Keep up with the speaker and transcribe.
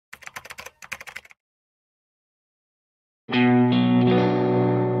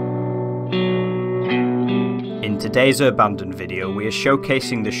today's Urbandoned video we are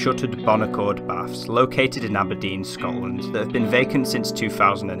showcasing the shuttered Bonaccord baths located in Aberdeen, Scotland that have been vacant since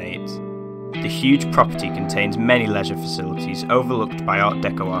 2008. The huge property contains many leisure facilities overlooked by Art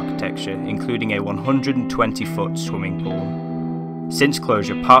Deco architecture, including a 120-foot swimming pool. Since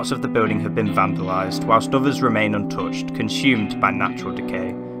closure, parts of the building have been vandalised, whilst others remain untouched, consumed by natural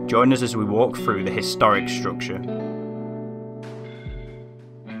decay. Join us as we walk through the historic structure.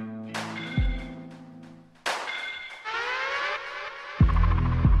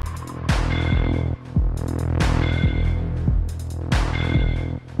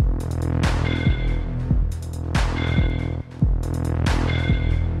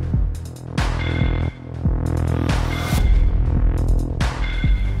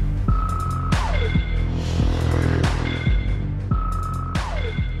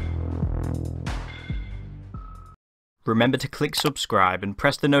 Remember to click subscribe and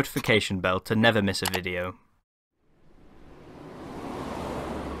press the notification bell to never miss a video.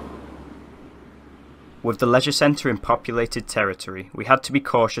 With the leisure centre in populated territory, we had to be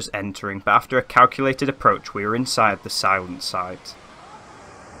cautious entering, but after a calculated approach we were inside the silent site.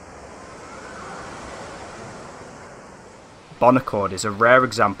 Bonaccord is a rare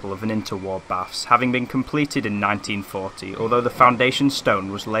example of an interwar baths, having been completed in 1940, although the foundation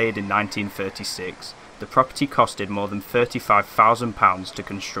stone was laid in 1936. The property costed more than £35,000 to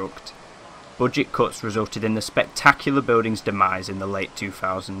construct. Budget cuts resulted in the spectacular building's demise in the late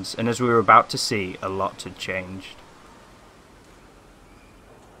 2000s, and as we were about to see, a lot had changed.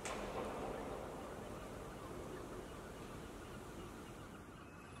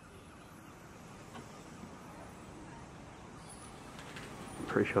 I'm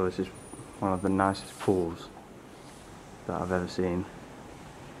pretty sure this is one of the nicest pools that I've ever seen.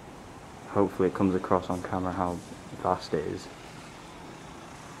 Hopefully it comes across on camera how vast it is.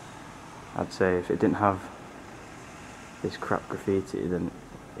 I'd say if it didn't have this crap graffiti, then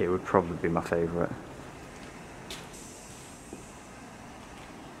it would probably be my favourite.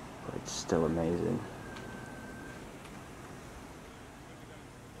 But it's still amazing.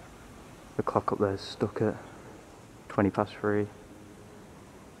 The clock up there is stuck at 3:20.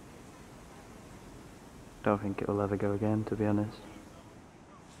 Don't think it will ever go again, to be honest.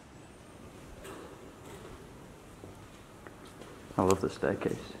 I love the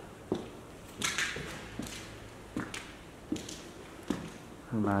staircase.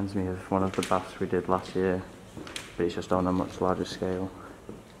 Reminds me of one of the baths we did last year, but it's just on a much larger scale.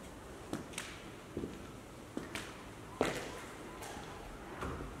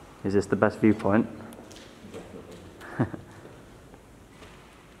 Is this the best viewpoint?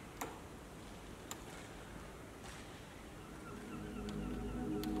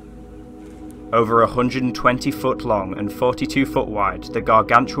 Over 120 foot long and 42 foot wide, the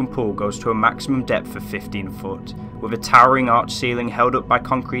gargantuan pool goes to a maximum depth of 15 foot. With a towering arch ceiling held up by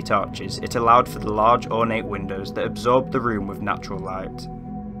concrete arches, it allowed for the large ornate windows that absorbed the room with natural light.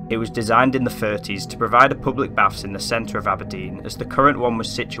 It was designed in the 30s to provide a public baths in the centre of Aberdeen, as the current one was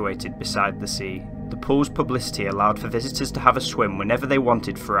situated beside the sea. The pool's publicity allowed for visitors to have a swim whenever they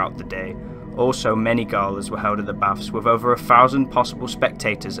wanted throughout the day. Also, many galas were held at the baths, with over 1,000 possible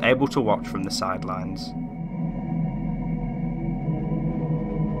spectators able to watch from the sidelines.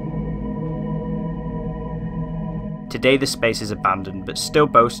 Today the space is abandoned, but still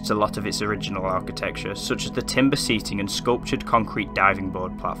boasts a lot of its original architecture, such as the timber seating and sculptured concrete diving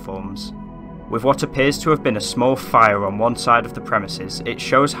board platforms. With what appears to have been a small fire on one side of the premises, it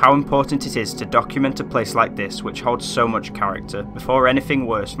shows how important it is to document a place like this which holds so much character, before anything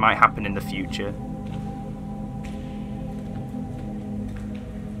worse might happen in the future.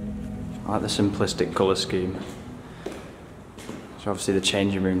 I like the simplistic colour scheme. So obviously the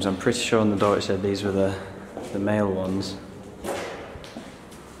changing rooms, I'm pretty sure on the door it said these were the male ones.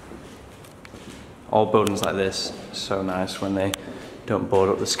 All buildings like this are so nice when they don't board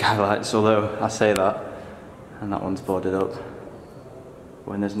up the skylights, although I say that and that one's boarded up.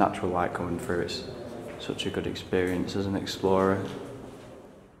 When there's natural light coming through, it's such a good experience as an explorer.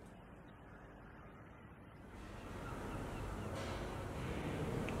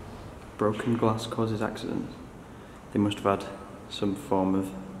 Broken glass causes accidents. They must have had some form of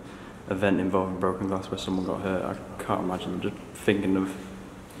event involving broken glass where someone got hurt. I can't imagine just thinking of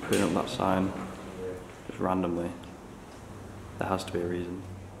putting up that sign just randomly. There has to be a reason.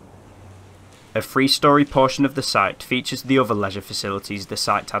 A 3-storey portion of the site features the other leisure facilities the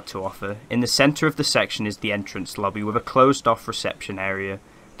site had to offer. In the centre of the section is the entrance lobby with a closed-off reception area.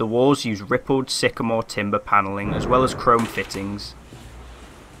 The walls use rippled sycamore timber panelling as well as chrome fittings.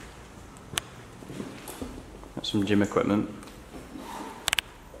 Got some gym equipment.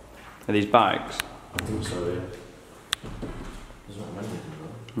 Are these bags? I think so, yeah.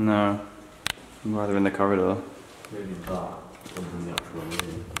 No. I'm rather in the corridor. Maybe that, something the actual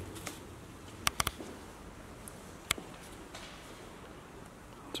room.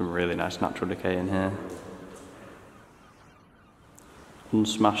 Some really nice natural decay in here.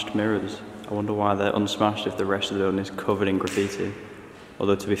 Unsmashed mirrors. I wonder why they're unsmashed if the rest of the building is covered in graffiti.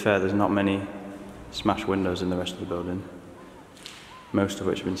 Although to be fair, there's not many smashed windows in the rest of the building. Most of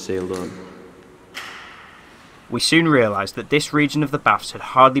which have been sealed up. We soon realised that this region of the baths had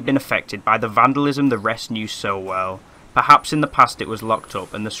hardly been affected by the vandalism the rest knew so well. Perhaps in the past it was locked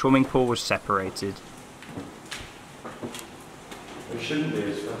up and the swimming pool was separated. There shouldn't be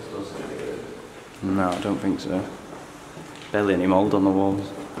asbestos in it. No, I don't think so. Barely any mould on the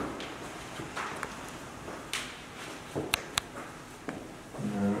walls.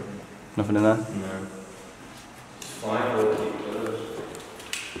 No. Nothing in there? No. Fine, all keep closed.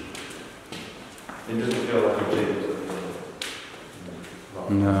 It doesn't feel like a gym.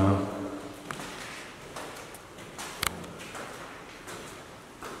 No.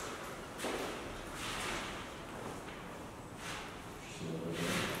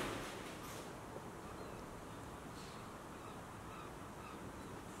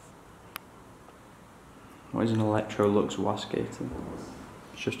 What is an Electrolux wascator?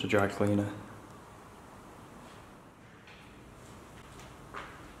 It's just a dry cleaner.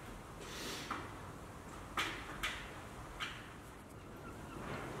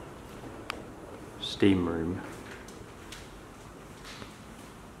 Steam room.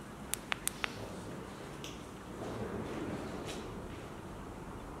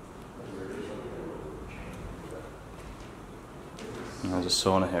 And there's a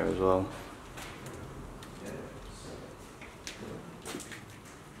sauna here as well.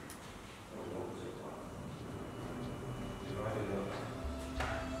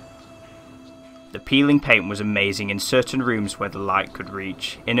 The peeling paint was amazing in certain rooms where the light could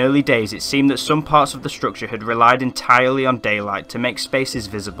reach. In early days it seemed that some parts of the structure had relied entirely on daylight to make spaces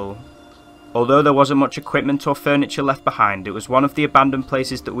visible. Although there wasn't much equipment or furniture left behind, it was one of the abandoned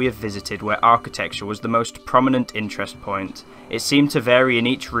places that we have visited where architecture was the most prominent interest point. It seemed to vary in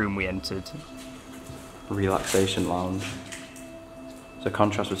each room we entered. Relaxation lounge. There's a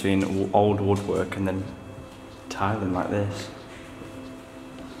contrast between old woodwork and then tiling like this.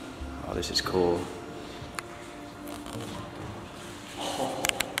 Oh, this is cool.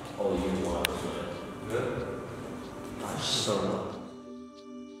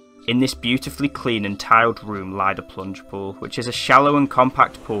 In this beautifully clean and tiled room lied a plunge pool, which is a shallow and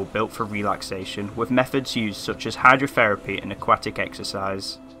compact pool built for relaxation, with methods used such as hydrotherapy and aquatic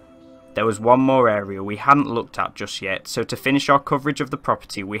exercise. There was one more area we hadn't looked at just yet, so to finish our coverage of the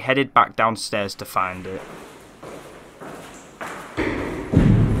property we headed back downstairs to find it.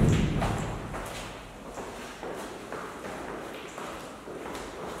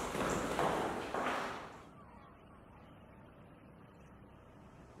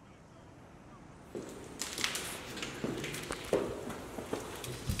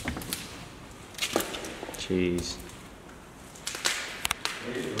 Jeez.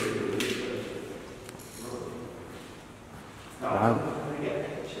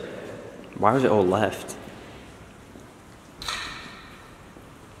 Why was it all left?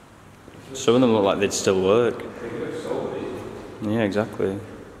 Some of them look like they'd still work. Yeah, exactly.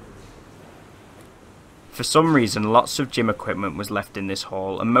 For some reason, lots of gym equipment was left in this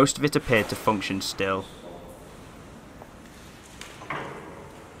hall, and most of it appeared to function still.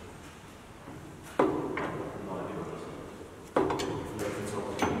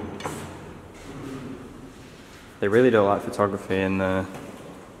 They really don't like photography in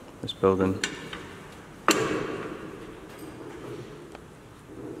this building.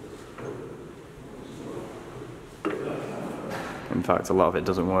 In fact, a lot of it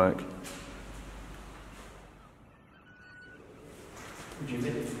doesn't work. What do you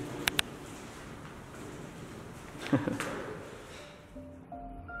mean?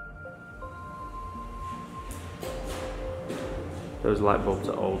 Those light bulbs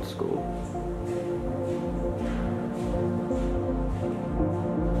are old school.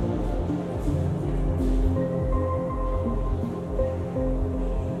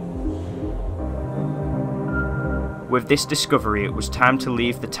 With this discovery, it was time to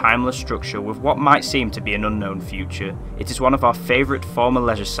leave the timeless structure with what might seem to be an unknown future. It is one of our favourite former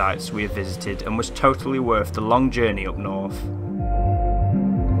leisure sites we have visited and was totally worth the long journey up north.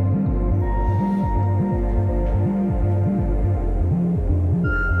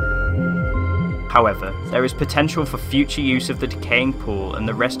 However, there is potential for future use of the decaying pool and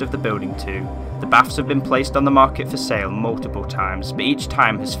the rest of the building too. The baths have been placed on the market for sale multiple times, but each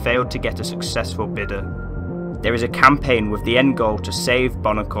time has failed to get a successful bidder. There is a campaign with the end goal to save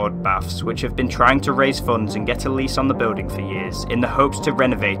Bonaccord Baths, which have been trying to raise funds and get a lease on the building for years, in the hopes to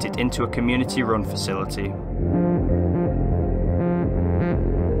renovate it into a community-run facility.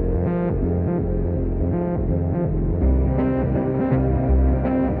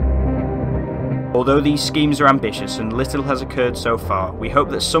 Although these schemes are ambitious and little has occurred so far, we hope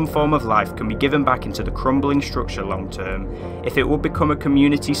that some form of life can be given back into the crumbling structure long term. If it would become a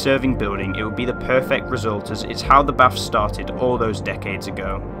community serving building, it would be the perfect result, as it's how the baths started all those decades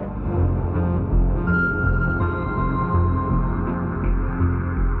ago.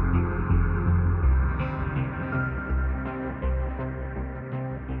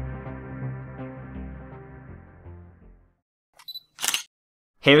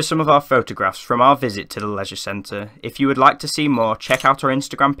 Here are some of our photographs from our visit to the leisure centre. If you would like to see more, check out our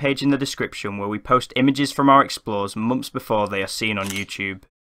Instagram page in the description, where we post images from our explores months before they are seen on YouTube.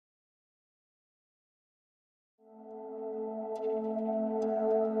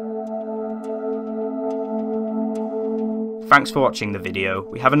 Thanks for watching the video.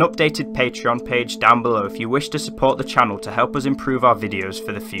 We have an updated Patreon page down below if you wish to support the channel to help us improve our videos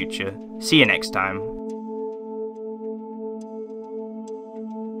for the future. See you next time.